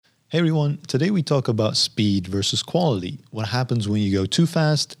Hey everyone, today we talk about speed versus quality. What happens when you go too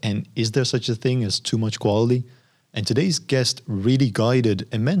fast, and is there such a thing as too much quality? And today's guest really guided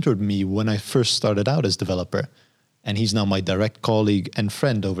and mentored me when I first started out as developer. And he's now my direct colleague and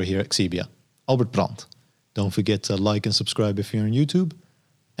friend over here at Xebia, Albert Brandt. Don't forget to like and subscribe if you're on YouTube,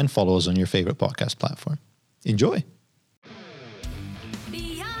 and follow us on your favorite podcast platform. Enjoy!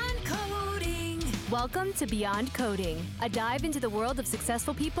 Welcome to Beyond Coding, a dive into the world of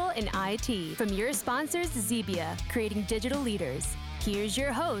successful people in IT. From your sponsors, Xebia, creating digital leaders. Here's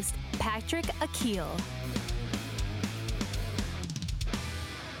your host, Patrick Akil.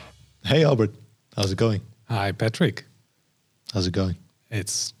 Hey Albert, how's it going? Hi Patrick. How's it going?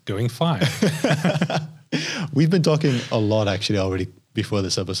 It's going fine. We've been talking a lot actually already before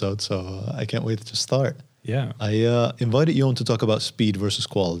this episode, so I can't wait to start. Yeah. I invited you on to talk about speed versus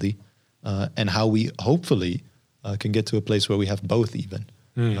quality. And how we hopefully can get to a place where we have both even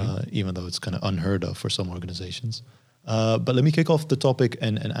though it's kind of unheard of for some organizations. But let me kick off the topic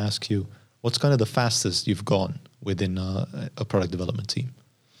and ask you, what's kind of the fastest you've gone within a product development team?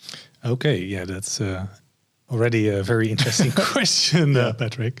 Okay, yeah, that's already a very interesting question,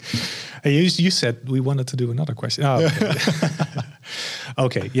 Patrick. You said we wanted to do another question. Oh, okay.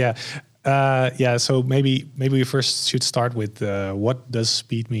 Okay, yeah. So maybe we first should start with what does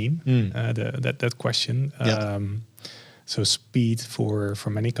speed mean? That question. Yeah. So speed for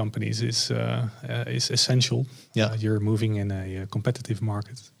many companies is essential. Yeah. You're moving in a competitive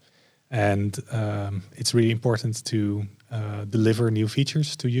market, and it's really important to deliver new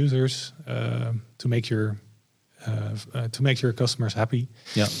features to users to make your customers happy.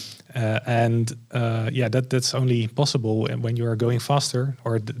 Yeah. That's only possible when you are going faster,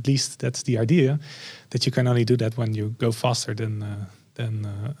 or at least that's the idea, that you can only do that when you go faster than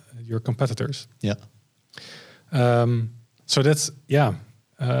your competitors. Yeah.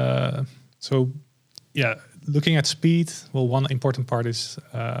 Looking at speed, well, one important part is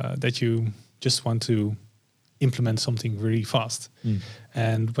that you just want to implement something really fast.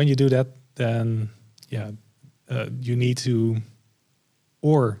 And when you do that, then you need to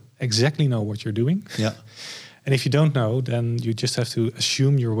exactly know what you're doing. Yeah. And if you don't know, then you just have to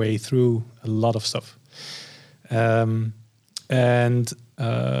assume your way through a lot of stuff.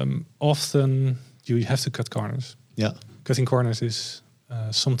 Often you have to cut corners. Yeah. Cutting corners is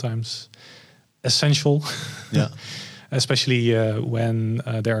sometimes essential. Yeah. Especially when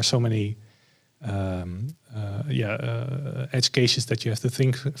there are so many edge cases that you have to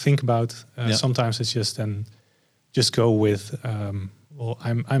think about. Sometimes it's just go with.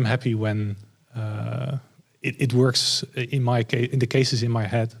 I'm happy when it works in my case, in the cases in my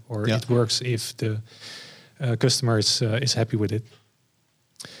head, or it works if the customer is happy with it.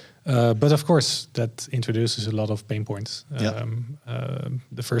 But of course, that introduces a lot of pain points.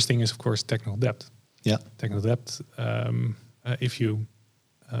 The first thing is, of course, technical debt. Yeah. Technical debt. If you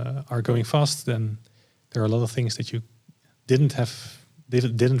are going fast, then there are a lot of things that you didn't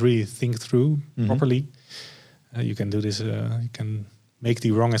really think through properly. You can do this. You can make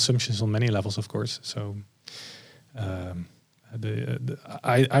the wrong assumptions on many levels, of course. So,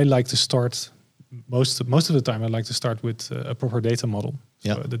 I like to start most of the time. I like to start with a proper data model.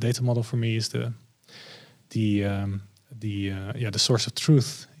 So the data model for me is the source of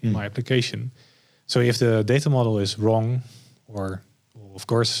truth in my application. So if the data model is wrong, or of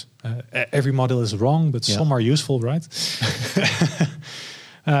course every model is wrong, but some are useful, right?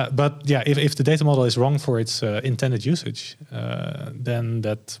 If the data model is wrong for its intended usage, then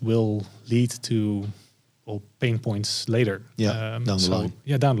that will lead to pain points later. Down the line.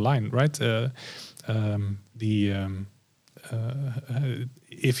 Yeah, down the line, right?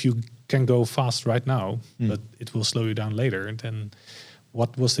 If you can go fast right now, but it will slow you down later, then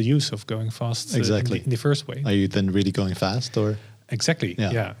what was the use of going fast in the first way? Are you then really going fast, or? Exactly.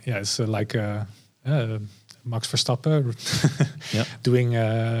 Yeah. It's like Max Verstappen doing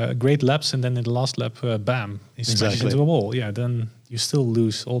great laps, and then in the last lap, bam, he smashes into a wall. Yeah, then you still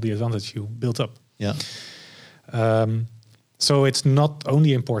lose all the advantage you built up. Yeah. So it's not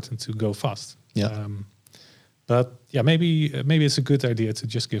only important to go fast. Yeah. Maybe it's a good idea to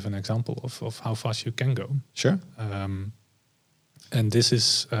just give an example of how fast you can go. Sure. And this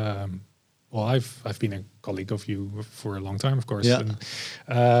is I've been a colleague of you for a long time, of course. Yeah.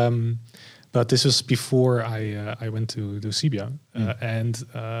 But this was before I went to Xebia, and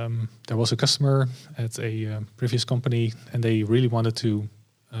there was a customer at a previous company, and they really wanted to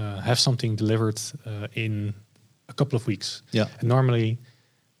have something delivered in a couple of weeks. Yeah. And normally,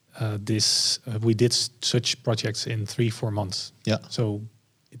 we did such projects in 3-4 months. Yeah. So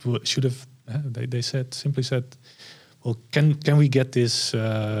it should have. They simply said, well, can we get this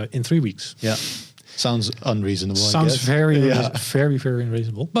in 3 weeks? Yeah. Sounds unreasonable. Sounds I guess. very, Yeah. very, very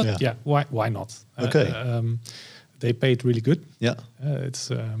unreasonable. But why not? Okay. They paid really good. Yeah. It's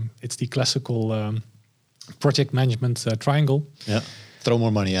the classical project management triangle. Yeah. Throw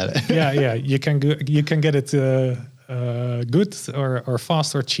more money at it. Yeah. You can get it good or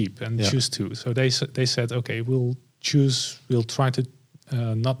fast or cheap, and choose two. So they said, okay, we'll try to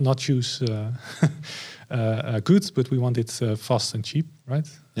not choose good, but we want it fast and cheap, right?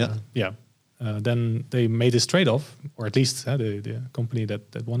 Yeah. Then they made this trade-off, or at least the company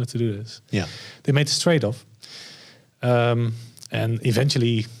that wanted to do this. Yeah. They made this trade-off, and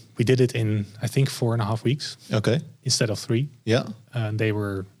eventually we did it in, I think, 4.5 weeks. Okay. Instead of 3. Yeah. And they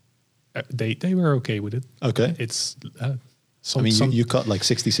were okay with it. Okay. It's. You cut like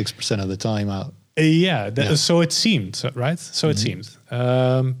 66% of the time out. So it seemed, right? So it seemed.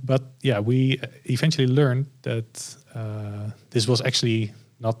 But yeah, we eventually learned that this was actually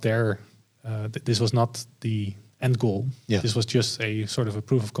not their. This was not the end goal. Yeah. This was just a sort of a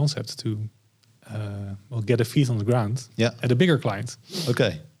proof of concept to get a feet on the ground at a bigger client.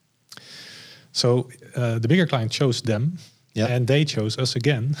 Okay. So the bigger client chose them, and they chose us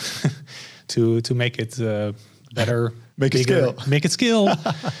again to make it better, make it scale.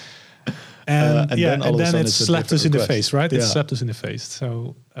 And then it slapped us in the face, right? It Yeah. slapped us in the face.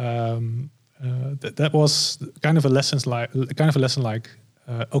 So that was kind of a lesson like,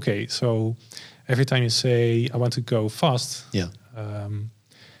 okay, so every time you say I want to go fast, you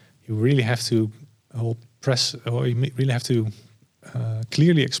really have to really have to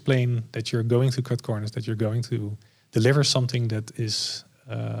clearly explain that you're going to cut corners, that you're going to deliver something that is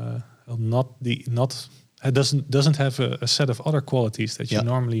it doesn't have a set of other qualities that you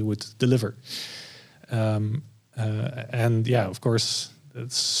normally would deliver. And of course,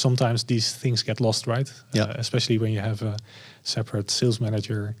 sometimes these things get lost, right? Especially when you have a separate sales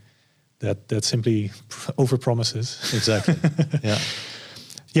manager that simply overpromises. Exactly.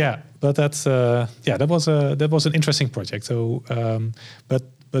 But that was an interesting project. So,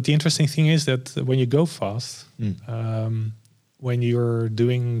 but the interesting thing is that when you go fast, when you're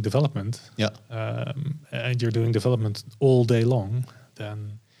doing development, and you're doing development all day long,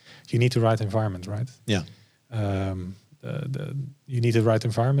 then you need the right environment, right? Yeah. You need the right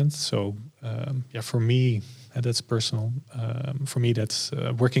environment. So, for me, that's personal. For me, that's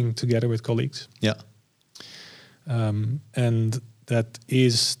working together with colleagues. Yeah. And that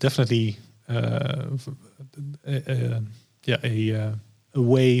is definitely a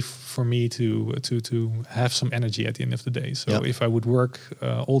way for me to have some energy at the end of the day. So if I would work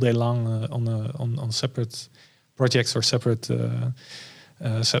all day long on separate projects or separate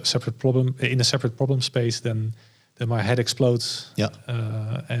problem in a separate problem space, then my head explodes.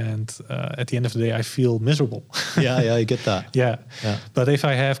 And at the end of the day, I feel miserable. I get that. But if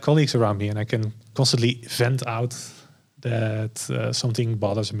I have colleagues around me and I can constantly vent out that something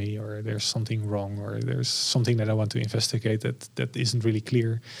bothers me, or there's something wrong, or there's something that I want to investigate that isn't really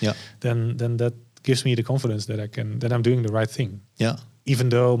clear, then that gives me the confidence that I'm doing the right thing. Even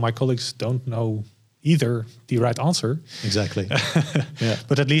though my colleagues don't know either the right answer. Exactly.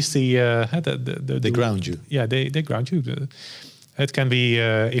 But at least they ground you. They ground you. It can be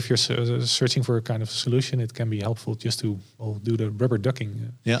if you're searching for a kind of solution, it can be helpful just to do the rubber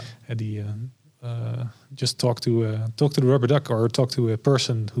ducking. At the just talk to the rubber duck, or talk to a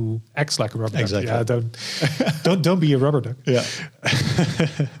person who acts like a rubber duck. Don't be a rubber duck.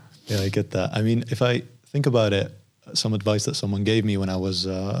 I get that. I mean, if I think about it, some advice that someone gave me when I was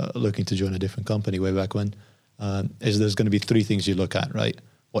looking to join a different company way back when is there's going to be 3 things you look at, right?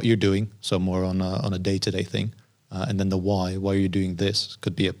 What you're doing, so more on a day-to-day thing, and then the why you're doing this.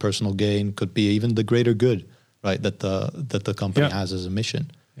 Could be a personal gain, could be even the greater good, right? That the company has as a mission.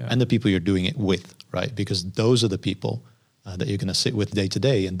 And the people you're doing it with, right? Because those are the people that you're going to sit with day to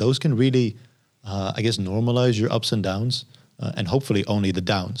day. And those can really, normalize your ups and downs, and hopefully only the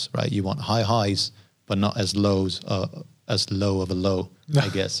downs, right? You want high highs, but not as low of a low, I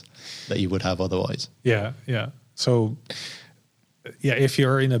guess, that you would have otherwise. So, if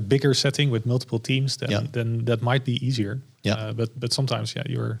you're in a bigger setting with multiple teams, then that might be easier. But sometimes,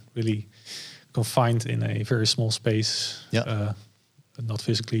 you're really confined in a very small space. Not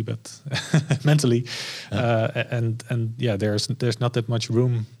physically, but mentally, and there's not that much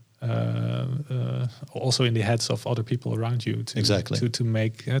room, also in the heads of other people around you to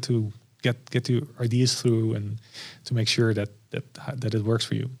make to get your ideas through, and to make sure that it works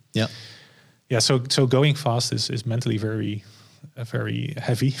for you. So going fast is mentally very very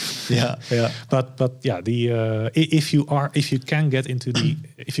heavy. Yeah. But yeah, if you can get into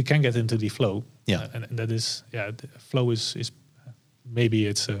the flow, and that is the flow is maybe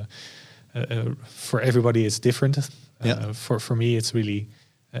it's for everybody it's different. For me, it's really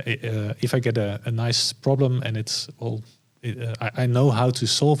if I get a nice problem and it's all. I know how to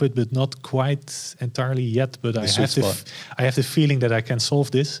solve it, but not quite entirely yet. But I have the feeling that I can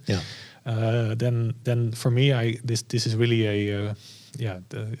solve this. Yeah. Then for me, this is really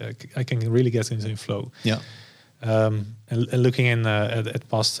I can really get into the flow. Yeah. And looking at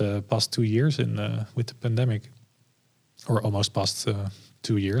past 2 years with the pandemic, or almost past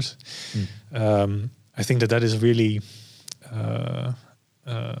 2 years, I think that is really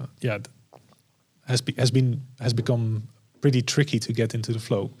has become pretty tricky to get into the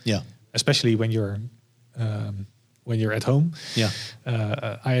flow. Yeah. Especially when you're at home. Yeah.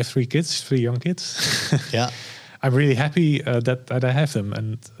 I have 3 young kids. Yeah. I'm really happy that I have them,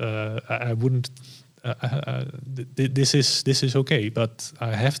 and I wouldn't. This is okay, but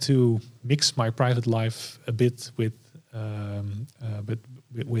I have to mix my private life a bit with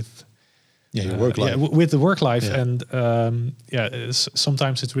your work life. With the work life, and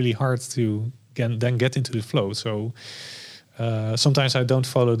sometimes it's really hard to then get into the flow. So sometimes I don't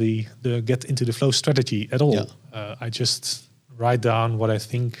follow the get into the flow strategy at all. Yeah. I just write down what I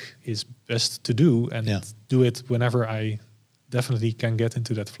think is best to do and do it whenever I definitely can get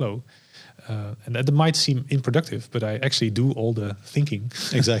into that flow. And that might seem unproductive, but I actually do all the thinking.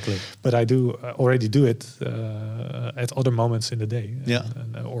 Exactly. But I do already do it at other moments in the day,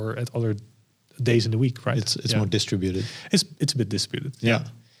 or at other days in the week. Right? It's more distributed. It's a bit distributed. Yeah.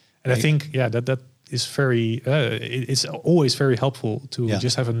 And I think that is very. It's always very helpful to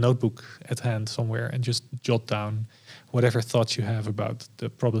just have a notebook at hand somewhere and just jot down whatever thoughts you have about the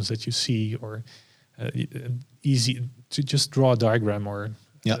problems that you see, or easy to just draw a diagram or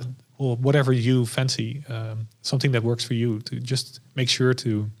whatever you fancy, something that works for you, to just make sure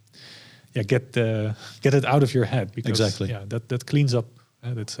to get it out of your head, because that cleans up.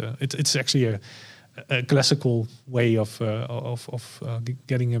 It's actually a classical way of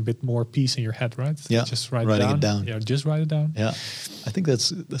getting a bit more peace in your head, right? Yeah, just writing it down. Yeah, just write it down. Yeah, I think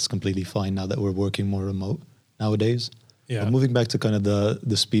that's completely fine now that we're working more remote nowadays. Yeah. But moving back to kind of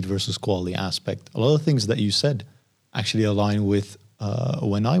the speed versus quality aspect, a lot of things that you said actually align with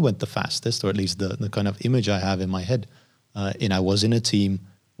when I went the fastest, or at least the kind of image I have in my head. I was in a team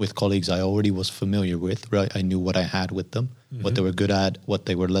with colleagues I already was familiar with, right? I knew what I had with them, what they were good at, what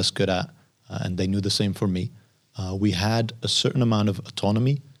they were less good at, and they knew the same for me. We had a certain amount of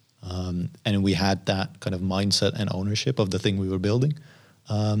autonomy, and we had that kind of mindset and ownership of the thing we were building.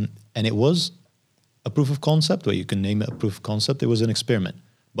 And it was a proof of concept, or you can name it a proof of concept. It was an experiment,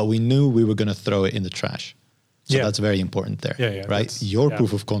 but we knew we were going to throw it in the trash. So that's very important there, right? Your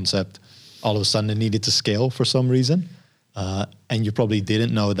proof of concept, all of a sudden it needed to scale for some reason. And you probably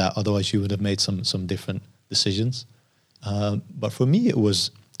didn't know that, otherwise you would have made some different decisions. But for me, it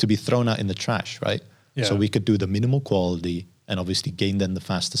was to be thrown out in the trash, right? Yeah. So we could do the minimal quality and obviously gain then the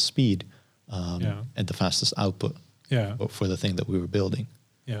fastest speed and the fastest output for the thing that we were building.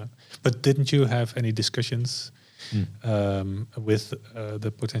 Yeah. But didn't you have any discussions with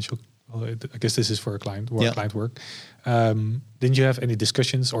the potential, I guess this is for a client work. Didn't you have any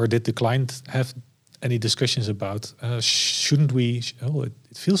discussions, or did the client have any discussions about shouldn't we?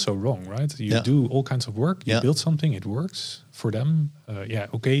 It feels so wrong, right? You do all kinds of work. You build something, it works for them.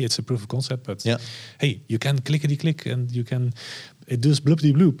 Okay, it's a proof of concept, but hey, you can clickety click and you can it does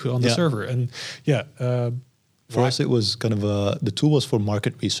bloopity bloop on the server, and for us it was kind of the tool was for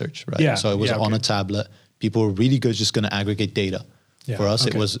market research, right? Yeah, so it was on a tablet. People were really good, just going to aggregate data. Yeah, for us,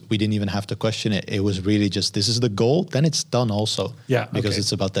 it was, we didn't even have to question it. It was really just, this is the goal, then it's done also. Yeah, because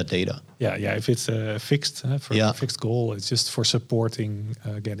it's about that data. Yeah, if it's a fixed a fixed goal, it's just for supporting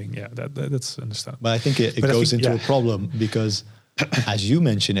getting. That's understandable. But I think it goes into a problem because, as you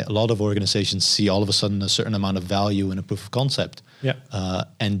mentioned it, a lot of organizations see all of a sudden a certain amount of value in a proof of concept. Yeah,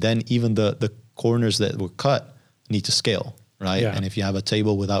 and then even the corners that were cut need to scale. Right. Yeah. And if you have a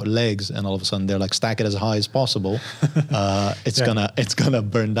table without legs and all of a sudden they're like, stack it as high as possible, it's gonna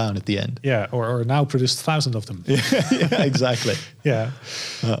burn down at the end. Yeah. Or now produce 1,000 of them. Yeah, exactly. I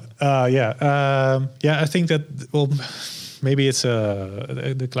think that, well, maybe it's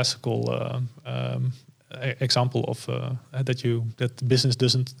the classical example of that business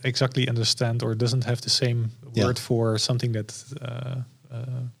doesn't exactly understand or doesn't have the same word for something that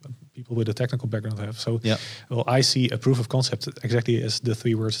people with a technical background have. So, I see a proof of concept exactly as the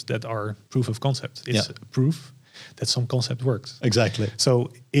 3 words that are proof of concept. It's proof, that some concept works. Exactly.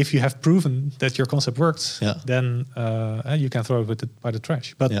 So if you have proven that your concept works, then you can throw it by the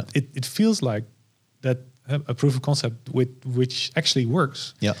trash. But it feels like that a proof of concept which actually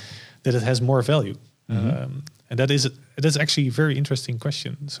works, that it has more value. And that is actually a very interesting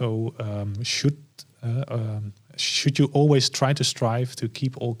question. So should you always try to strive to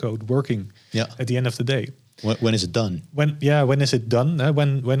keep all code working at the end of the day? When is it done? When is it done?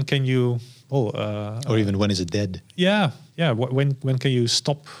 When can you? Or even when is it dead? When can you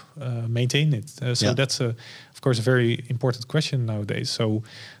stop maintain it? That's of course a very important question nowadays. So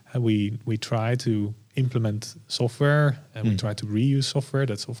we try to implement software and we try to reuse software.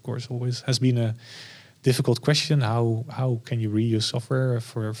 That's of course always has been a difficult question. How can you reuse software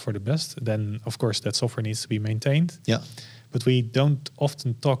for the best? Then of course that software needs to be maintained. But we don't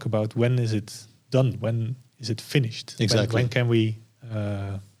often talk about when is it done, when is it finished? Exactly. When can we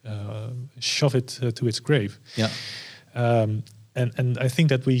shove it to its grave? And I think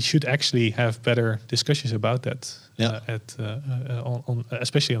that we should actually have better discussions about that on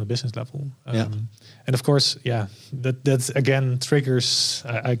especially on the business level. And of course, that again triggers,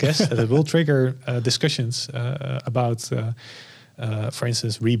 I guess, that it will trigger discussions about, for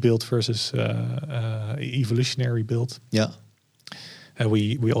instance, rebuild versus evolutionary build.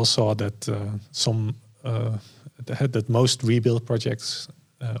 We all saw that that most rebuild projects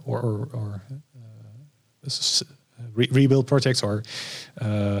rebuild projects or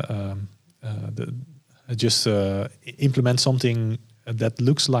just implement something that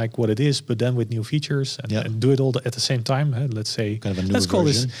looks like what it is, but then with new features and do it all at the same time. Let's say, kind of a new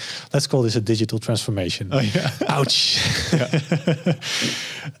version. Let's call this a digital transformation. Oh yeah! Ouch!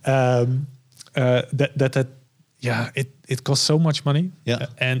 It costs so much money.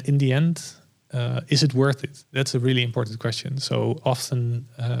 And in the end, is it worth it? That's a really important question. So often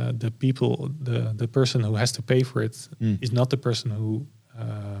the person who has to pay for it is not the person who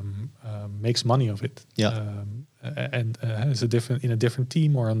makes money of it. And is in a different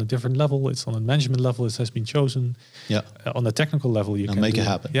team or on a different level. It's on a management level. It has been chosen. On a technical level, you can make it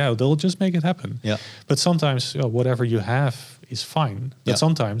happen. They'll just make it happen. But sometimes whatever you have is fine. But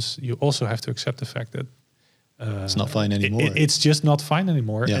sometimes you also have to accept the fact that it's not fine anymore. It's just not fine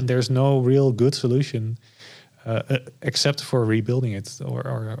anymore, and there's no real good solution except for rebuilding it,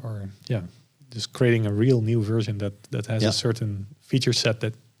 or just creating a real new version that has a certain feature set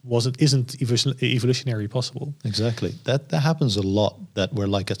that isn't evolutionary possible. Exactly. That happens a lot. That we're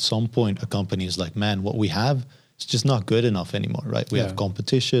like at some point a company is like, man, what we have is just not good enough anymore, right? We have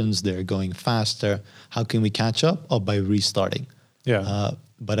competitions; they're going faster. How can we catch up? Oh, by restarting.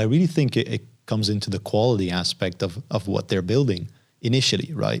 But I really think it comes into the quality aspect of what they're building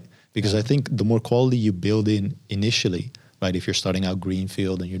initially, right? Because I think the more quality you build in initially, right, if you're starting out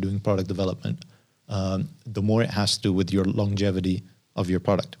greenfield and you're doing product development, the more it has to do with your longevity of your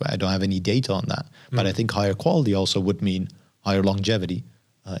product. I don't have any data on that, but I think higher quality also would mean higher longevity,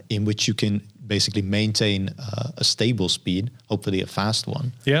 in which you can basically maintain a stable speed, hopefully a fast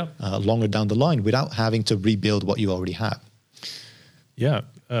one, longer down the line without having to rebuild what you already have.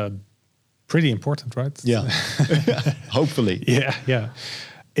 Pretty important, right? Hopefully.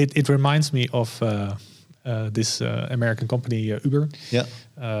 It reminds me of this American company Uber.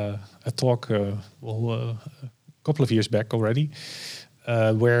 A talk a couple of years back already,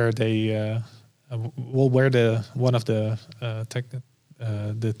 where they one of the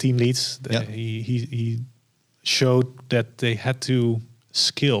team leads he showed that they had to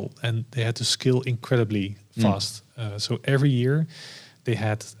scale, and they had to scale incredibly fast. So every year they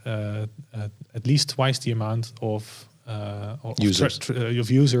had at least twice the amount of users,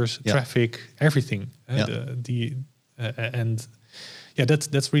 traffic, everything.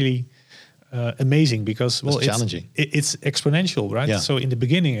 That's really amazing, because it's challenging. It's exponential, right? So in the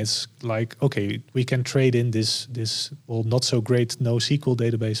beginning, it's like, okay, we can trade in this not so great NoSQL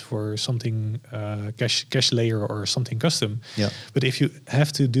database for something cache layer or something custom. But if you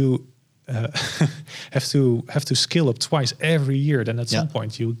have to do have to scale up twice every year, then at some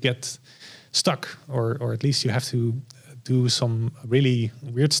point you get stuck, or at least you have to do some really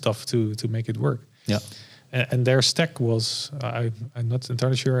weird stuff to make it work. And their stack was, I'm not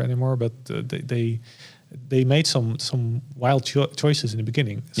entirely sure anymore, but they made some wild choices in the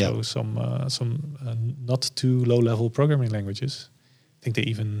beginning. So some not too low level programming languages. I think they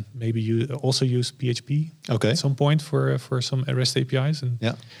even maybe also used PHP at some point for some REST APIs, and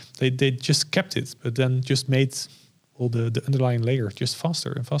they just kept it, but then just made all the underlying layer just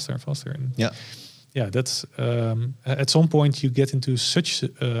faster and faster and faster. And that's at some point you get into such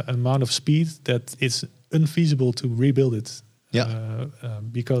an amount of speed that it's unfeasible to rebuild it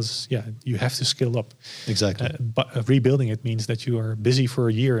Because you have to scale up. Exactly. But rebuilding it means that you are busy for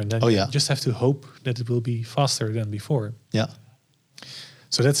a year, and then you just have to hope that it will be faster than before. Yeah.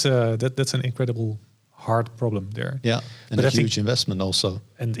 So that's an incredible hard problem there. Yeah, and but a huge investment also.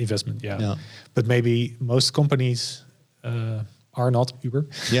 And investment, yeah. But maybe most companies are not Uber,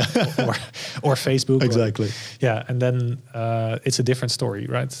 or Facebook, exactly. And then it's a different story,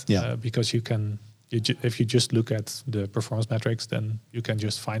 right? Yeah, because you can, if you just look at the performance metrics, then you can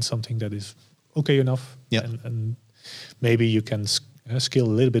just find something that is okay enough. Yeah, and maybe you can scale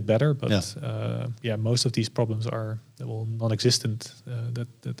a little bit better, but most of these problems are non-existent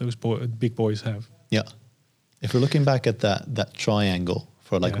that those big boys have. Yeah, if we're looking back at that triangle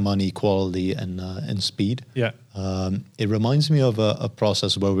for money, quality, and speed, it reminds me of a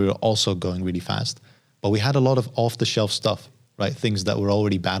process where we were also going really fast, but we had a lot of off-the-shelf stuff, right? Things that were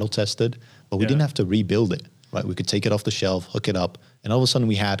already battle tested, but we didn't have to rebuild it, right? We could take it off the shelf, hook it up, and all of a sudden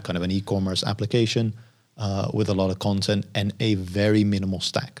we had kind of an e-commerce application with a lot of content and a very minimal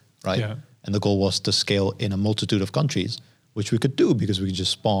stack, right? Yeah. And the goal was to scale in a multitude of countries, which we could do because we could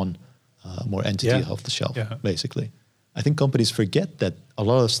just spawn more entities off the shelf, basically. I think companies forget that a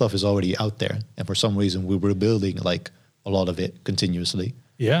lot of stuff is already out there, and for some reason we were building a lot of it continuously.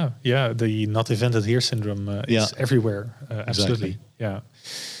 Yeah, the not invented here syndrome is everywhere, absolutely. Exactly.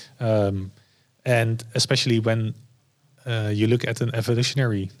 Yeah, and especially when you look at an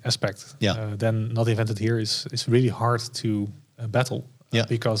evolutionary aspect, then not invented here is really hard to battle,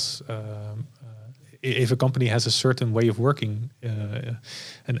 because if a company has a certain way of working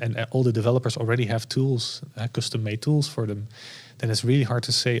and all the developers already have tools, custom-made tools for them, then it's really hard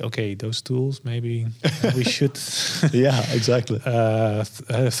to say, okay, those tools, maybe we should exactly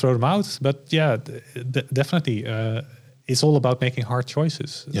throw them out. But definitely, it's all about making hard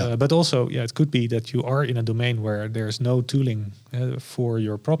choices. But also, it could be that you are in a domain where there's no tooling for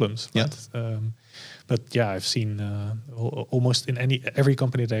your problems. Right? But I've seen almost in every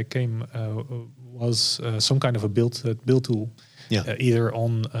company that I came was some kind of a build tool, either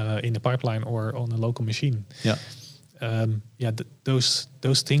on in the pipeline or on a local machine.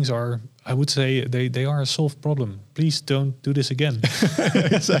 Those things are, I would say, they are a solved problem. Please don't do this again.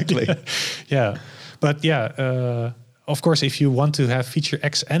 Exactly. But of course, if you want to have feature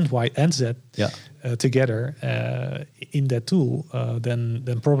X and Y and Z together in that tool,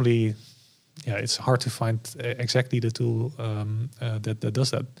 then probably it's hard to find exactly the tool that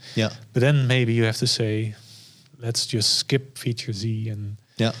does that. But then maybe you have to say, let's just skip feature Z and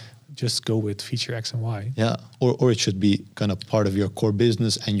just go with feature X and Y. Or it should be kind of part of your core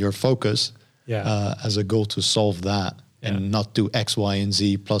business and your focus as a goal to solve that and not do X, Y, and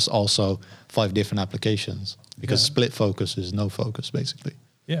Z plus also 5 different applications. Because split focus is no focus, basically.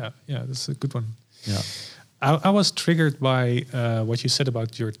 That's a good one. I was triggered by what you said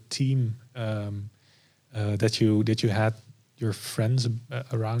about your team, that you had your friends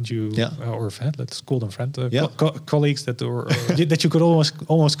around you, or let's call them friends, colleagues that or that you could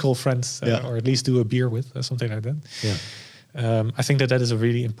almost call friends, or at least do a beer with, something like that. I think that is a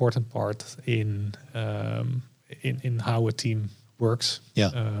really important part in how a team works.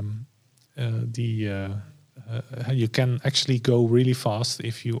 You can actually go really fast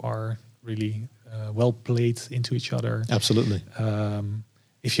if you are really well played into each other. Absolutely.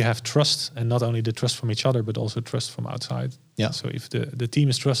 If you have trust, and not only the trust from each other, but also trust from outside. So if the team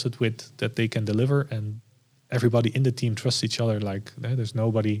is trusted with that they can deliver, and everybody in the team trusts each other, like there's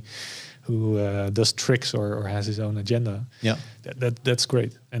nobody who does tricks or has his own agenda. That's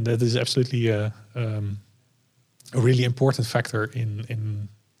great, and that is absolutely a really important factor in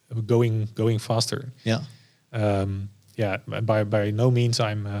going faster. By no means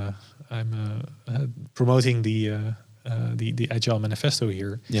I'm promoting the Agile Manifesto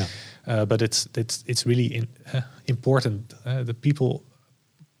here. But it's really important. The people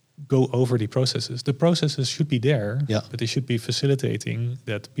go over the processes. The processes should be there, but they should be facilitating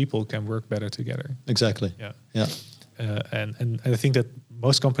that people can work better together. Exactly. And I think that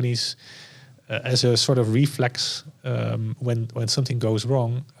most companies, as a sort of reflex, when something goes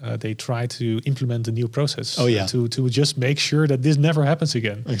wrong, they try to implement a new process. To just make sure that this never happens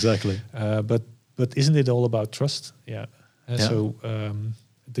again. Exactly. But isn't it all about trust? So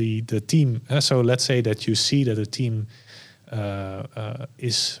the team. So let's say that you see that a team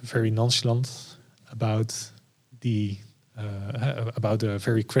is very nonchalant about a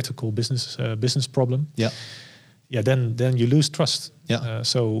very critical business problem. Then you lose trust.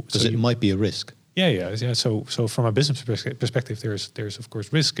 Because it might be a risk. So from a business perspective, there's of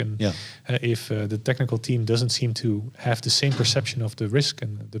course risk, and if the technical team doesn't seem to have the same perception of the risk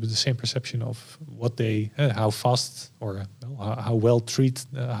and the same perception of what how fast or how well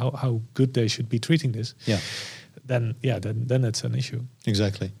how good they should be treating this, then it's an issue.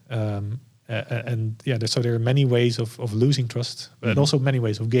 Exactly. So there are many ways of losing trust, but also many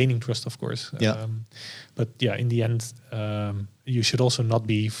ways of gaining trust, of course. But in the end, you should also not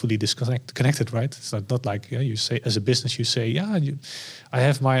be fully connected, right? It's not like you say, as a business, you say, I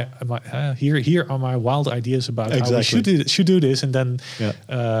have my here are my wild ideas about how we should do this, and then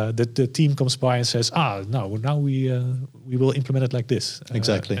the team comes by and says, no, now we will implement it like this.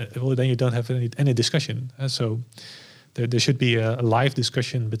 Exactly. Well, then you don't have any discussion. So there should be a live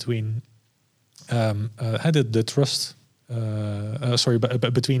discussion between the trust.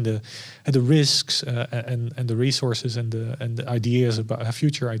 Between the risks and the resources and the ideas about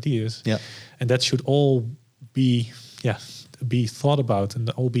future ideas, and that should all be thought about and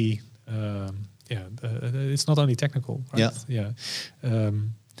all be it's not only technical, right?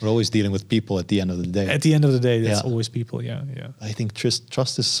 We're always dealing with people at the end of the day. At the end of the day, that's always people. I think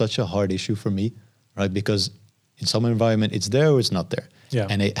trust is such a hard issue for me, right? Because in some environment it's there or it's not there,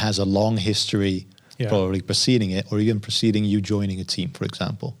 and it has a long history. Probably preceding it, or even preceding you joining a team, for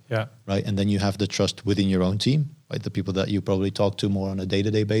example. Right. And then you have the trust within your own team, right? The people that you probably talk to more on a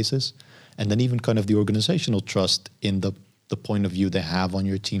day-to-day basis. And then even kind of the organizational trust in the point of view they have on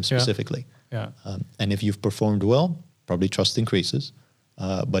your team specifically. And if you've performed well, probably trust increases.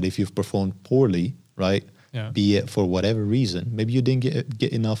 But if you've performed poorly, right, be it for whatever reason, maybe you didn't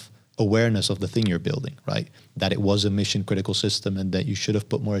get enough awareness of the thing you're building, right? That it was a mission critical system and that you should have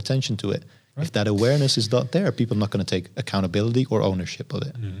put more attention to it. Right. If that awareness is not there, people are not going to take accountability or ownership of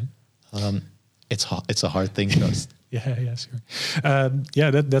it. It's a hard thing. Sure.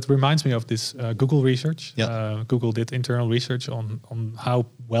 That reminds me of this Google research. Google did internal research on how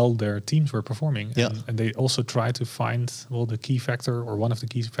well their teams were performing, and they also tried to find the key factor or one of the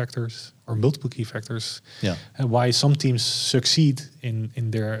key factors or multiple key factors, and why some teams succeed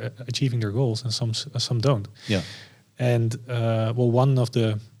in their achieving their goals and some don't. And one of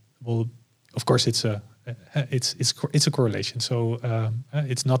the of course, it's a correlation. So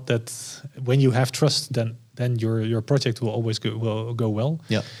it's not that when you have trust, then your project will always go well.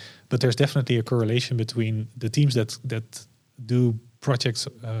 But there's definitely a correlation between the teams that do projects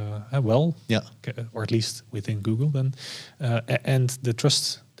well, or at least within Google, then and the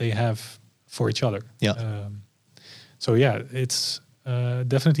trust they have for each other. It's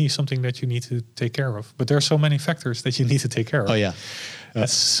definitely something that you need to take care of. But there are so many factors that you need to take care of.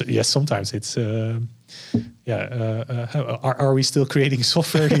 Sometimes it's are we still creating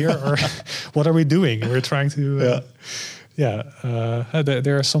software here, or what are we doing? We're trying to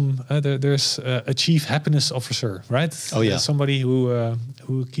there are some there's a chief happiness officer, right? Somebody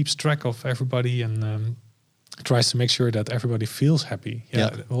who keeps track of everybody and tries to make sure that everybody feels happy.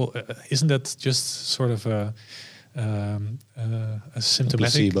 Well, isn't that just sort of a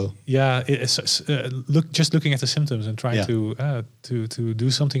symptomatic? Placebo. It's looking at the symptoms and trying to do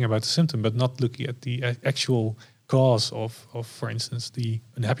something about the symptom, but not looking at the actual cause of for instance, the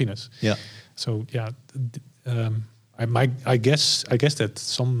unhappiness. So I guess that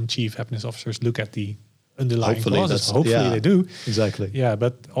some chief happiness officers look at the underlying causes. Hopefully they do. Exactly.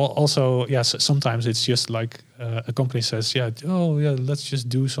 But also, sometimes it's just like a company says, let's just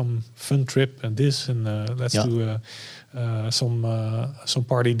do some fun trip and this, and let's do some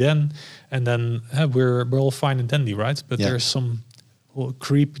party then, and then we're all fine and dandy, right? But there's some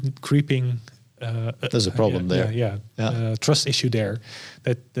creeping. There's a problem there. Trust issue there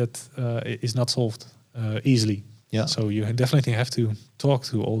that is not solved easily. So you definitely have to talk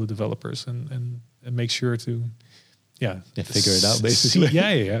to all the developers and make sure to figure it out basically.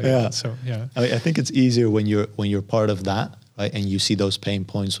 So I think it's easier when you're part of that, right, and you see those pain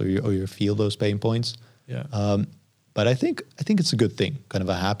points or you feel those pain points. But I think it's a good thing, kind of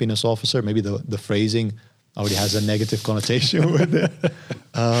a happiness officer. Maybe the phrasing already has a negative connotation with it.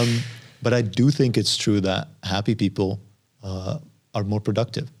 But I do think it's true that happy people are more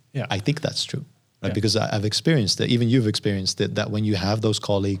productive. I think that's true, right? Because I've experienced it. Even you've experienced it, that when you have those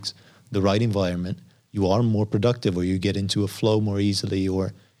colleagues, the right environment, you are more productive, or you get into a flow more easily,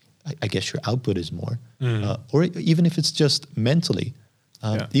 or I guess your output is more. Or even if it's just mentally,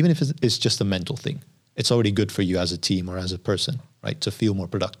 even if it's just a mental thing, it's already good for you as a team or as a person, right, to feel more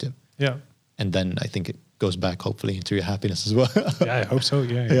productive. And then I think it goes back hopefully into your happiness as well. I hope so.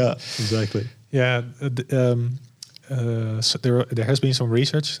 Exactly. So there has been some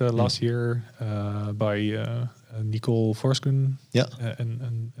research last year by Nicole Forsgren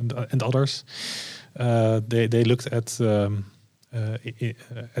and others. They looked at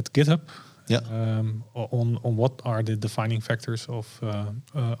GitHub on what are the defining factors of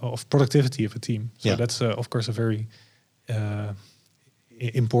productivity of a team. So that's of course a very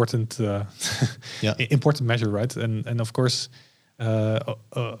important important measure, right? And of course,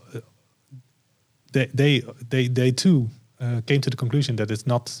 they too came to the conclusion that it's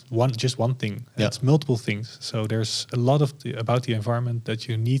not just one thing; it's multiple things. So there's a lot of about the environment that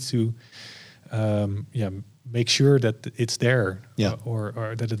you need to make sure that it's there,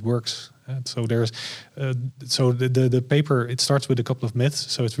 or that it works. So there's the paper, it starts with a couple of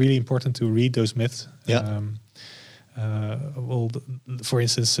myths. So it's really important to read those myths. For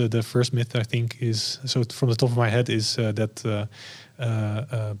instance, the first myth I think is, so from the top of my head, is that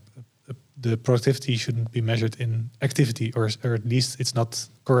the productivity shouldn't be measured in activity, or at least it's not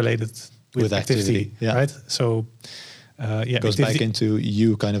correlated with activity, right? So it goes back into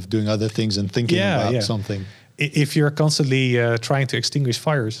you kind of doing other things and thinking about something. If you're constantly trying to extinguish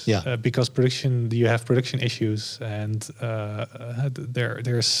fires, because you have production issues, and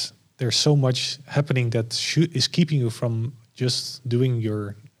there's so much happening that is keeping you from just doing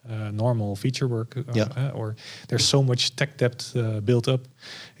your normal feature work, or there's so much tech debt built up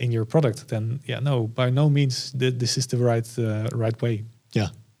in your product, then by no means this is the right way. Yeah.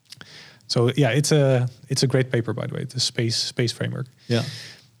 So it's a great paper, by the way, the space framework. Yeah.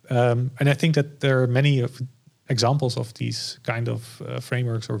 And I think that there are many examples of these kind of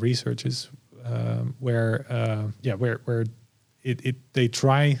frameworks or researches where they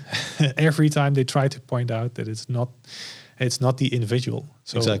try every time they try to point out that it's not the individual.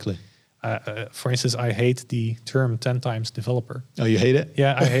 So, exactly. For instance, I hate the term 10 times developer. Oh, you hate it?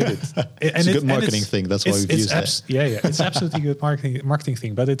 Yeah, I hate it. It's a good marketing thing. That's why we've used it. It's absolutely a good marketing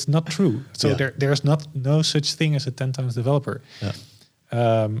thing, but it's not true. So there's no such thing as a 10 times developer. Yeah.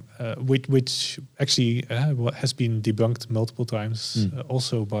 Which actually has been debunked multiple times,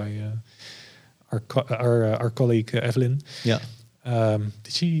 also by our colleague Evelyn. Yeah.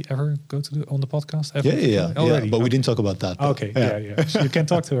 Did she ever go on the podcast? Yeah. Already? But we didn't talk about that. Okay. Yeah. So you can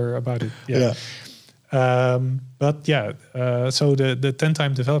talk to her about it. Yeah. So the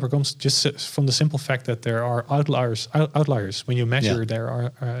 10-time developer comes just from the simple fact that there are outliers. When you measure, there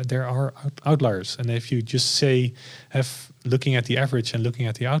are outliers, and if you just looking at the average and looking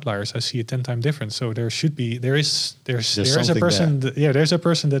at the outliers, I see a 10-time difference. So there is a person. There's a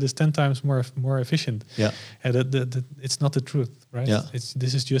person that is 10 times more efficient. Yeah, and it's not the truth, right? Yeah,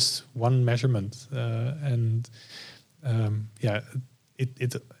 this is just one measurement,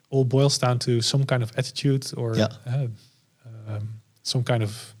 it all boils down to some kind of attitude or some kind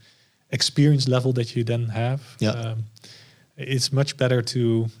of experience level that you then have. Yeah. It's much better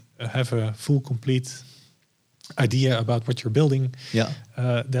to have a full, complete idea about what you're building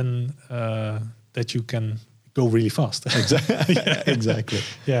than that you can go really fast. Exactly. Exactly.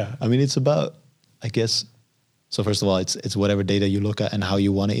 Yeah. I mean, it's about, I guess, so first of all, it's whatever data you look at and how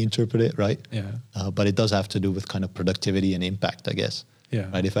you want to interpret it, right? Yeah. But it does have to do with kind of productivity and impact, I guess. Yeah.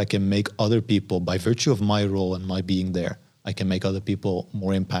 Right. If I can make other people, by virtue of my role and my being there, I can make other people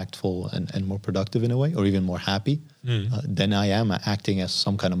more impactful and more productive in a way, or even more happy, then I am acting as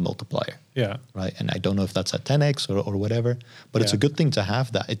some kind of multiplier. Yeah. Right. And I don't know if that's at 10x or whatever, but it's a good thing to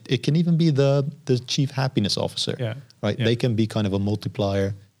have that. It can even be the chief happiness officer. Yeah. Right. Yeah. They can be kind of a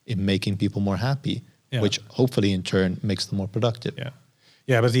multiplier in making people more happy, which hopefully in turn makes them more productive. Yeah.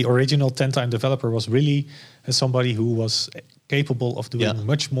 Yeah, but the original 10-time developer was really somebody who was capable of doing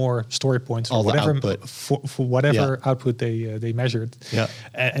much more story points or whatever for whatever output they measured. Yeah,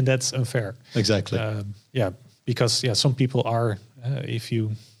 and that's unfair. Exactly. Because some people are if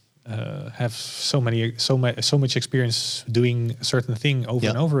you have so much experience doing a certain thing over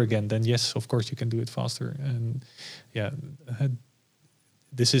and over again, then yes, of course you can do it faster. And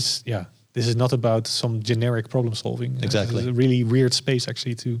this is not about some generic problem solving. Exactly. It's a really weird space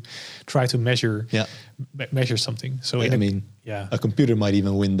actually to try to measure something. So a computer might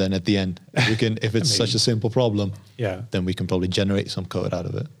even win then at the end. If it's such a simple problem, then we can probably generate some code out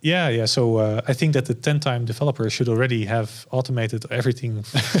of it. Yeah. So I think that the 10-time developer should already have automated everything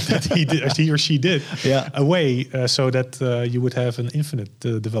that he or she did away, so that you would have an infinite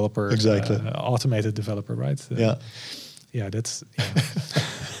developer, automated developer, right? That's.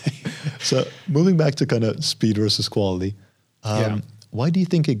 So moving back to kind of speed versus quality, why do you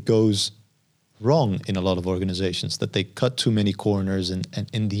think it goes wrong in a lot of organizations, that they cut too many corners and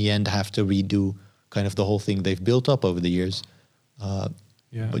in the end have to redo kind of the whole thing they've built up over the years,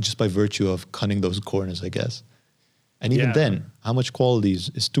 but just by virtue of cutting those corners, I guess? And even then, how much quality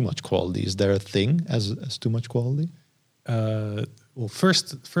is too much quality? Is there a thing as too much quality? Well,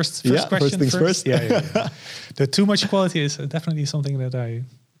 first question. First things first. The too much quality is definitely something that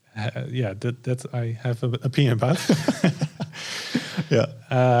that I have an opinion about.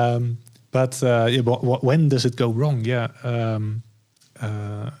 But when does it go wrong?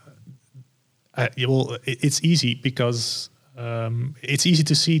 It's easy because it's easy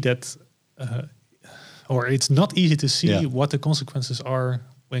to see that, or it's not easy to see what the consequences are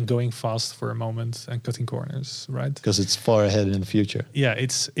when going fast for a moment and cutting corners, right? Because it's far ahead in the future. Yeah,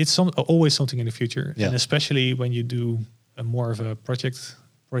 it's always something in the future, and especially when you do a more of a project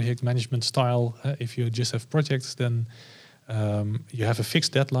management style. If you just have projects, then you have a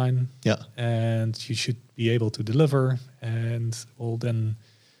fixed deadline, and you should be able to deliver. And then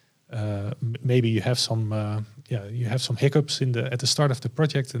maybe you have some hiccups at the start of the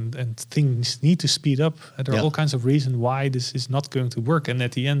project, and things need to speed up. And there are all kinds of reasons why this is not going to work. And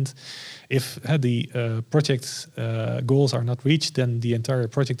at the end, if the project goals are not reached, then the entire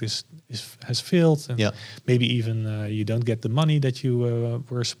project has failed, and maybe even you don't get the money that you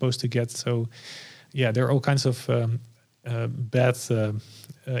were supposed to get. So there are all kinds of bad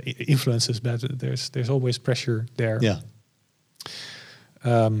influences. There's always pressure there.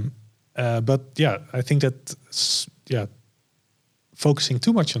 But I think that focusing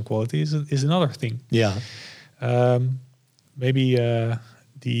too much on quality is another thing. Maybe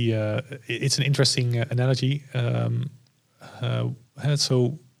it's an interesting analogy.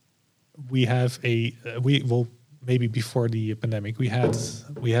 So we have maybe before the pandemic we have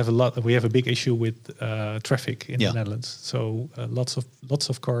a big issue with traffic in the Netherlands. So lots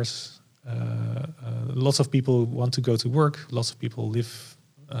of cars, lots of people want to go to work. Lots of people live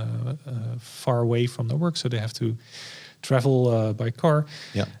far away from their work, so they have to travel by car.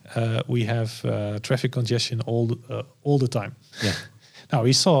 We have traffic congestion all the time. Now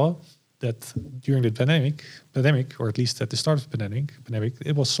we saw that during the pandemic, or at least at the start of the pandemic,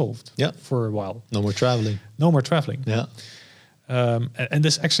 it was solved for a while. No more traveling. And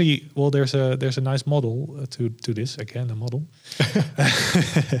this actually, there's a nice model to this. Again, a model,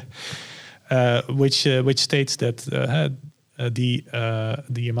 which states that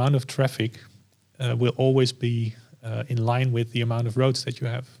the amount of traffic will always be in line with the amount of roads that you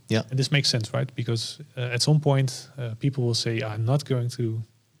have. And this makes sense, right? Because at some point, people will say, "I'm not going to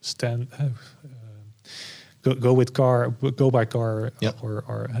go by car,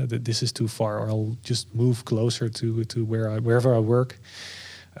 or this is too far, or I'll just move closer to wherever I work."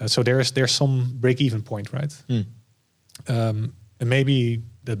 So there's some break-even point, right? And maybe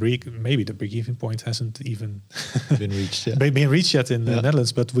the break-even point hasn't even been reached yet in the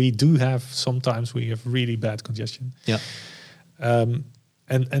Netherlands, but we have really bad congestion.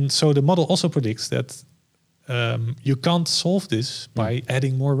 And so the model also predicts that you can't solve this by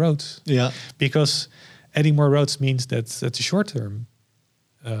adding more roads. Because adding more roads means that at the short term,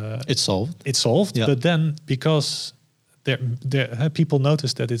 it's solved. But then because people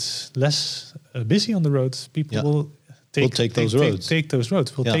notice that it's less busy on the roads, people will take those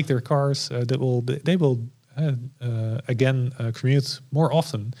roads. Will take their cars. They will again commute more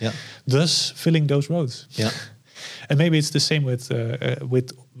often. Thus filling those roads. And maybe it's the same with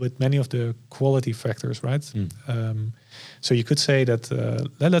many of the quality factors, right? So you could say that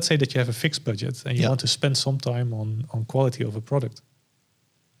let's say that you have a fixed budget and you want to spend some time on quality of a product.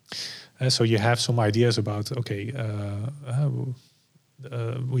 So you have some ideas about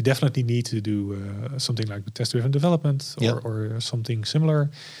we definitely need to do something like test-driven development or something similar.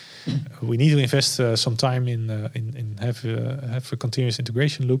 We need to invest some time in have a continuous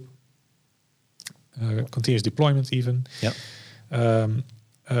integration loop, continuous deployment even.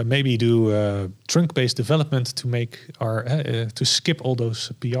 Maybe do trunk-based development to make to skip all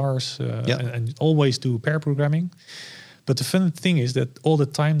those PRs and always do pair programming. But the fun thing is that all the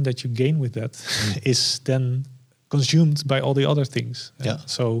time that you gain with that is then consumed by all the other things.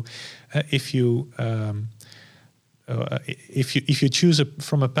 So if you choose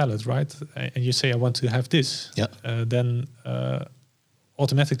from a palette, right, and you say I want to have this, then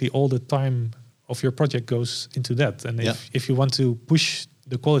automatically all the time of your project goes into that. And if you want to push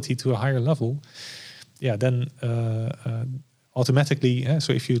the quality to a higher level, then automatically,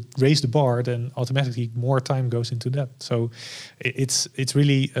 so if you raise the bar, then automatically more time goes into that. So it's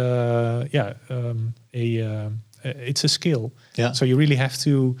really it's a skill. So you really have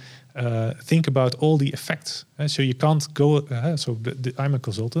to think about all the effects. So you can't go. I'm a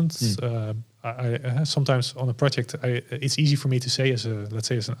consultant. I sometimes on a project, it's easy for me to say as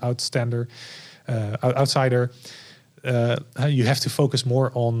an outsider. You have to focus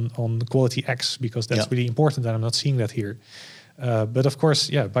more on the quality X because that's really important, and I'm not seeing that here. But of course,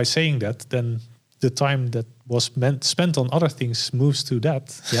 by saying that, then the time that was spent on other things moves to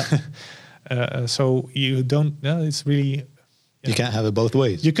that. So you don't. It's really. You can't have it both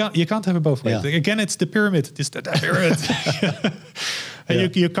ways. You can't have it both ways. Again, it's the pyramid. It's the pyramid.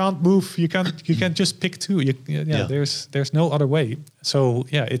 And you can't move. You can't just pick two. There's no other way. So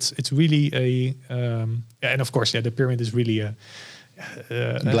it's really a and of course the pyramid is really a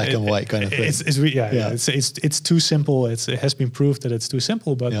black and white kind of thing. It's too simple. It has been proved that it's too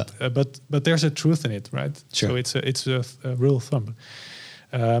simple, but there's a truth in it, right? Sure. So it's a rule of thumb.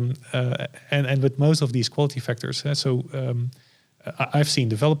 And with most of these quality factors, I've seen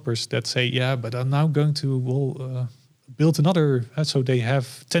developers that say, but I'm now going to build another. So they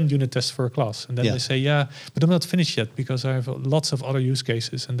have 10 unit tests for a class, and then they say, but I'm not finished yet because I have lots of other use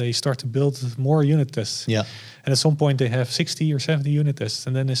cases, and they start to build more unit tests. Yeah. And at some point they have 60 or 70 unit tests,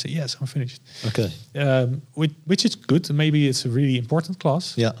 and then they say, yes, I'm finished. Okay. Which is good. Maybe it's a really important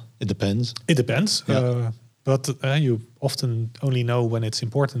class. Yeah, it depends. It depends. Yeah. But you often only know when it's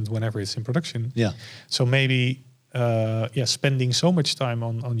important whenever it's in production. Yeah. So maybe spending so much time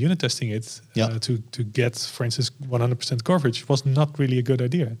on unit testing it to get, for instance, 100% coverage was not really a good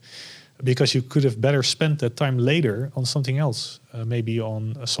idea, because you could have better spent that time later on something else, maybe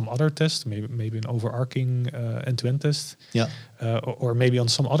on some other test, maybe an overarching end-to-end test, or maybe on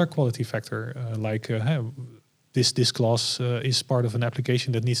some other quality factor, like this class is part of an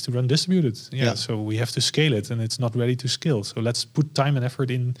application that needs to run distributed. So we have to scale it, and it's not ready to scale. So let's put time and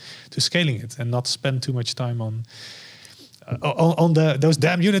effort into scaling it, and not spend too much time on those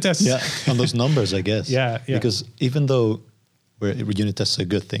damn unit tests. Yeah, on those numbers, I guess. Yeah. Because even though unit tests are a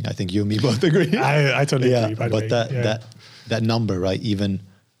good thing, I think you and me both agree. I totally agree. By the way. That number, right? Even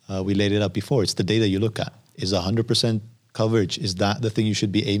we laid it out before. It's the data you look at. Is 100% coverage, is that the thing you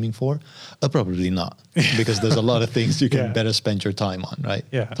should be aiming for? Probably not, because there's a lot of things you can better spend your time on, right?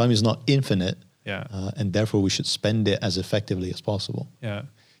 Yeah. Time is not infinite, and therefore we should spend it as effectively as possible. Yeah.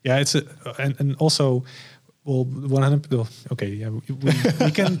 It's and also, well, 100. Okay,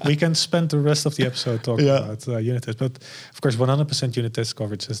 we can spend the rest of the episode talking about unit tests, but of course, 100% unit test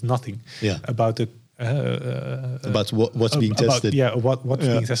coverage says nothing about the. About what's being tested. What's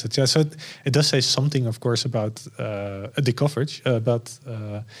being tested. Yeah, so it does say something, of course, about the coverage, but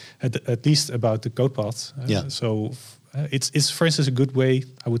at least about the code paths. So it's, for instance, a good way,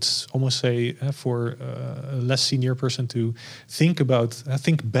 I would almost say, for a less senior person to think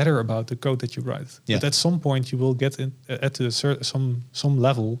better about the code that you write. Yeah. But at some point, you will get at some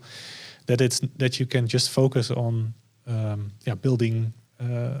level that you can just focus on building.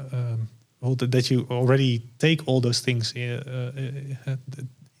 That you already take all those things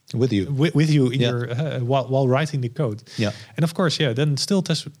with you in your while writing the code. And of course, then still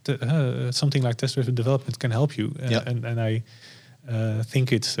something like test-driven development can help you. And I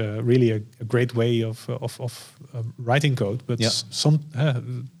think it's really a great way of writing code. But some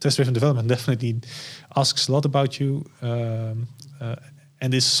test-driven development definitely asks a lot about you,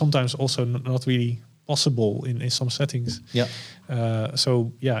 and is sometimes also not really possible in some settings.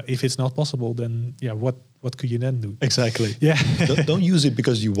 If it's not possible, then what could you then do? Exactly. Don't use it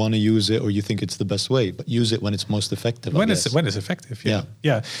because you want to use it or you think it's the best way, but use it when it's most effective. When it's effective.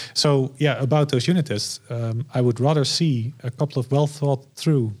 So about those unit tests, I would rather see a couple of well thought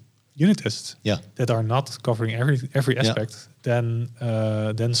through unit tests that are not covering every aspect than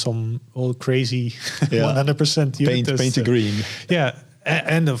some all crazy 100% unit tests. Paint green.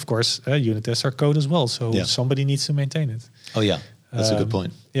 And of course, unit tests are code as well. So somebody needs to maintain it. Oh yeah, that's a good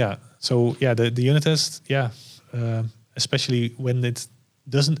point. So the unit test, especially when it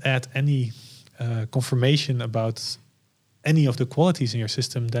doesn't add any confirmation about any of the qualities in your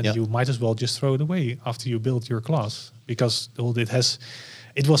system, then you might as well just throw it away after you build your class, because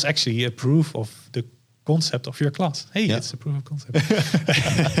it was actually a proof of the concept of your class. Hey, it's a proof of concept.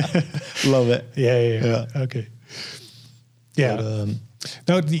 Love it. Yeah. Okay. Yeah. But,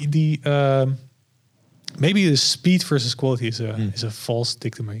 no, maybe the speed versus quality is a false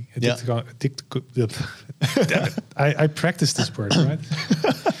dichotomy. Damn it. I practiced this word, right?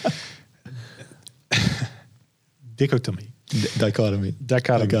 Dichotomy. Dichotomy.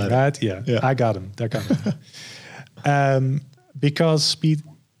 Right? Yeah. I got him. Because speed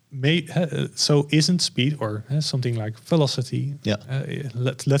isn't speed or something like velocity.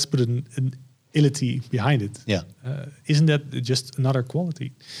 Let's put an ility behind it. Isn't that just another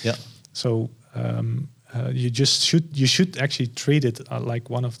quality? So you should actually treat it like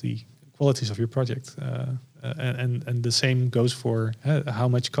one of the qualities of your project, and the same goes for how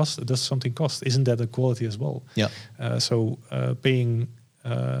much does something cost? Isn't that a quality as well? So paying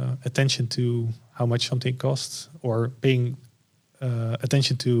attention to how much something costs, or paying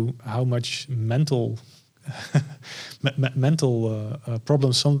attention to how much mental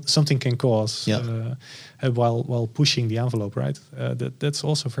problems something can cause while pushing the envelope, right? That's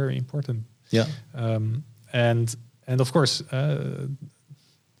also very important. And of course,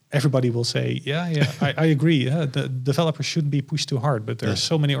 everybody will say, I agree. The developers shouldn't be pushed too hard, but there are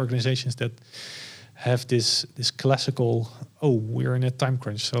so many organizations that have this classical, we're in a time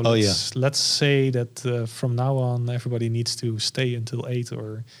crunch, so let's say that from now on everybody needs to stay until 8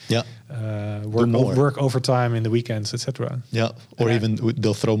 or work overtime in the weekends, etc. Or even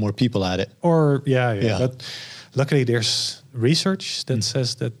they'll throw more people at it. Or but luckily there's research that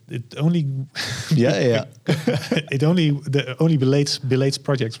says that it only it only belates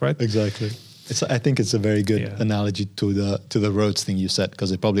projects, right? Exactly. I think it's a very good analogy to the roads thing you said,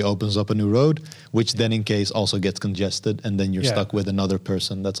 because it probably opens up a new road, which then in case also gets congested, and then you're stuck with another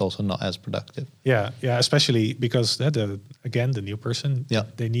person that's also not as productive. Especially because the new person,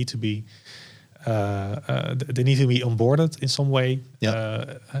 they need to be onboarded in some way.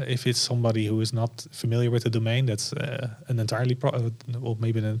 If it's somebody who is not familiar with the domain, that's an entirely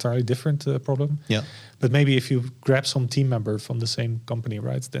different problem. But maybe if you grab some team member from the same company,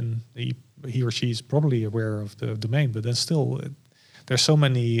 right, then he or she is probably aware of the domain, but then still there's so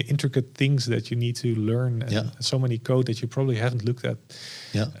many intricate things that you need to learn, and so many code that you probably haven't looked at.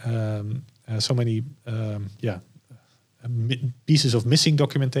 So many pieces of missing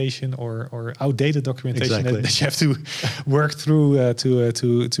documentation or outdated documentation that you have to work through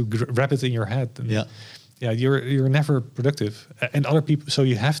to wrap it in your head. And you're never productive, and other people. So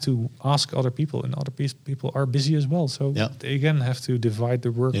you have to ask other people, and other people are busy as well. So they again have to divide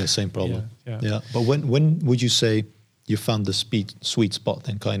the work. Same problem. But when would you say you found the sweet spot?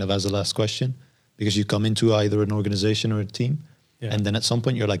 Then, kind of as a last question, because you come into either an organization or a team, and then at some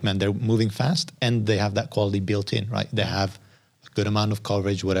point you're like, man, they're moving fast, and they have that quality built in, right? They have a good amount of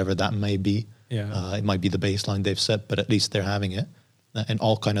coverage, whatever that may be. It might be the baseline they've set, but at least they're having it. And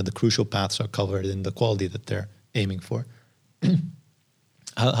all kind of the crucial paths are covered in the quality that they're aiming for.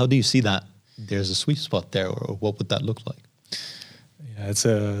 How do you see that? There's a sweet spot there, or what would that look like? It's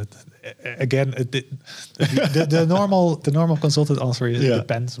the normal consultant answer is it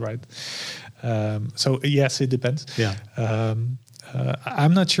depends, right? So yes, it depends.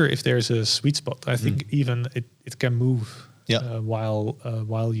 I'm not sure if there's a sweet spot. I think even it can move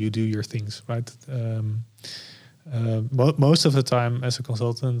while you do your things, right? Most of the time as a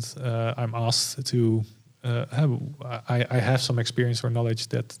consultant, I'm asked to I have some experience or knowledge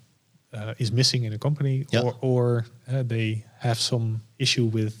that is missing in a company, or they have some issue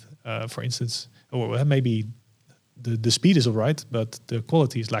with, for instance, or maybe the speed is all right, but the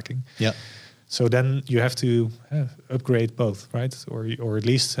quality is lacking. So then you have to upgrade both, right? Or at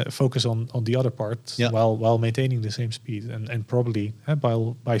least focus on the other parts while maintaining the same speed. And probably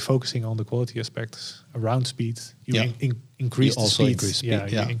by focusing on the quality aspects around speed, you increase the speed.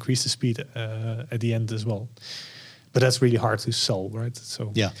 You increase the speed at the end as well. But that's really hard to sell, right?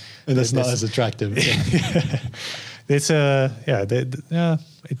 So and that's not as attractive. It's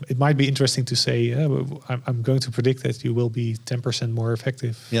it might be interesting to say I'm going to predict that you will be 10% more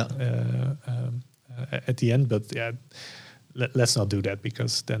effective at the end, but let's not do that,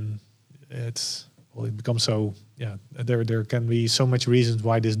 because then it becomes so there can be so much reasons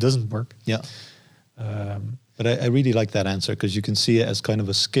why this doesn't work. But I really like that answer, because you can see it as kind of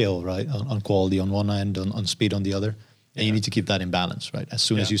a scale, right? On quality on one end, on speed on the other, and you need to keep that in balance, right? As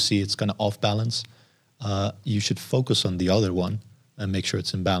soon as you see it's kind of off balance, you should focus on the other one and make sure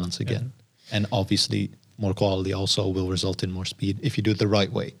it's in balance again. And obviously, more quality also will result in more speed if you do it the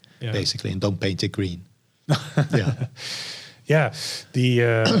right way, basically, and don't paint it green.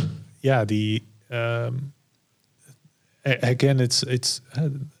 Again, it's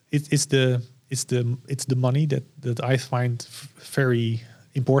the money that I find very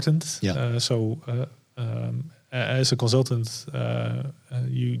important. As a consultant,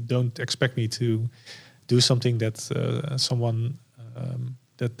 you don't expect me to do something that someone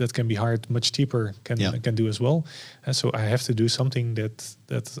that can be hired much cheaper can do as well. And so I have to do something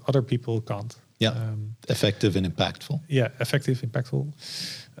that other people can't. Effective and impactful. Effective, impactful.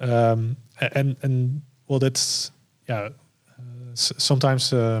 And well, that's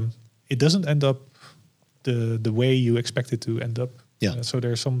sometimes it doesn't end up the way you expect it to end up. So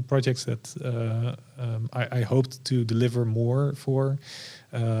there are some projects that I hoped to deliver more for,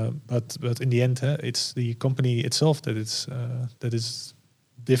 but in the end, it's the company itself that is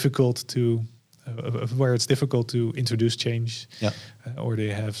difficult to where it's difficult to introduce change, or they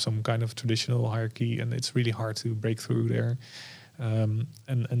have some kind of traditional hierarchy, and it's really hard to break through there.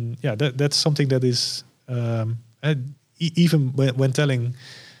 That's something that is even when telling.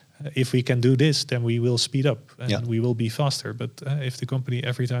 If we can do this, then we will speed up and we will be faster. But if the company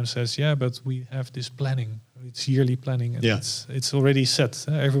every time says, but we have this planning, it's yearly planning, and it's already set.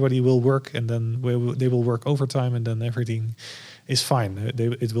 Everybody will work, and then they will work overtime, and then everything is fine.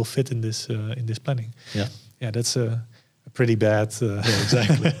 It will fit in this planning. Yeah. Yeah, that's a pretty bad.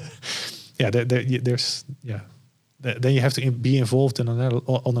 Exactly. There's Then you have to be involved on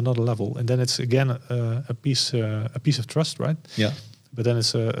another level, and then it's again a piece of trust, right? Yeah. But then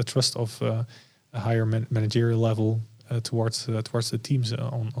it's a trust of a higher managerial level towards the teams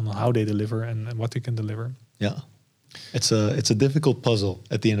on how they deliver and what they can deliver. Yeah. It's a difficult puzzle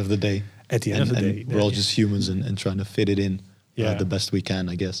at the end of the day. At the end of the day, we're all just humans and trying to fit it in the best we can,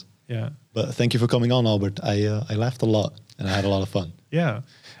 I guess. Yeah. But thank you for coming on, Albert. I laughed a lot and I had a lot of fun. Yeah,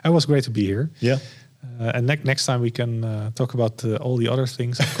 it was great to be here. Yeah. And next time we can talk about all the other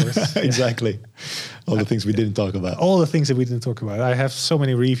things, of course. Exactly. All the things we didn't talk about. All the things that we didn't talk about. I have so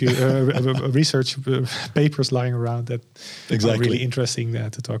many research papers lying around that are really interesting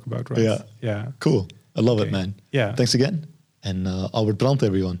to talk about, right? Yeah. Yeah. Cool. I love it, man. Yeah. Thanks again. And Albert Brandt,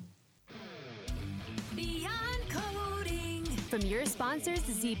 everyone. Beyond Coding. From your sponsors,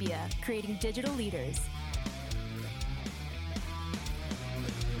 Zebia, creating digital leaders.